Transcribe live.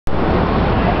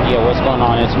Yeah, what's going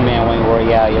on? It's me, Wayne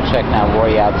Royale. You're checking out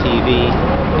Royale TV.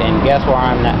 And guess where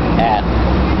I'm at?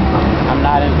 I'm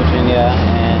not in Virginia,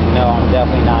 and no, I'm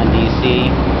definitely not in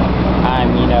DC.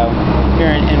 I'm,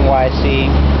 here in NYC,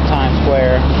 Times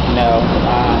Square,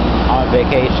 on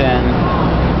vacation,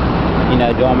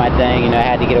 doing my thing. I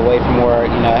had to get away from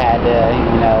work, had to,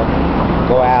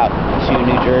 go out to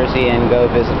New Jersey and go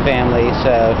visit family,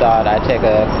 so thought I'd take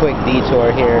a quick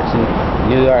detour here to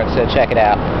New York, so check it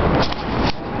out.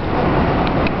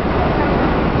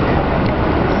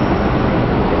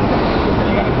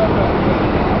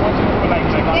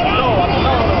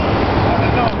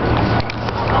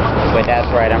 But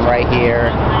that's right, I'm right here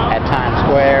at Times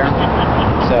Square,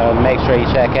 so make sure you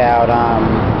check out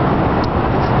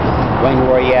Wayne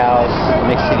Royale's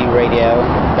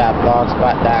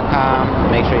MixCityRadio.blogspot.com.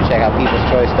 Make sure you check out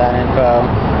peopleschoice.info.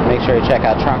 Make sure you check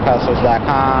out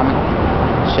trunkhustlers.com.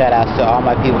 Shout outs to all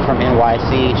my people from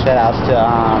NYC. Shout outs to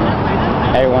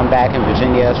everyone back in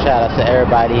Virginia. Shout outs to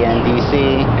everybody in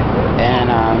DC. And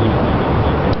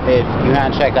if you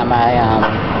haven't checked out my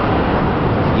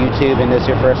YouTube and this is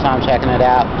your first time checking it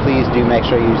out, please do make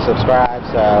sure you subscribe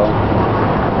so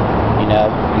you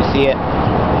see it.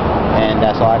 And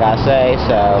that's all I gotta say,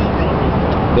 so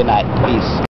good night, peace.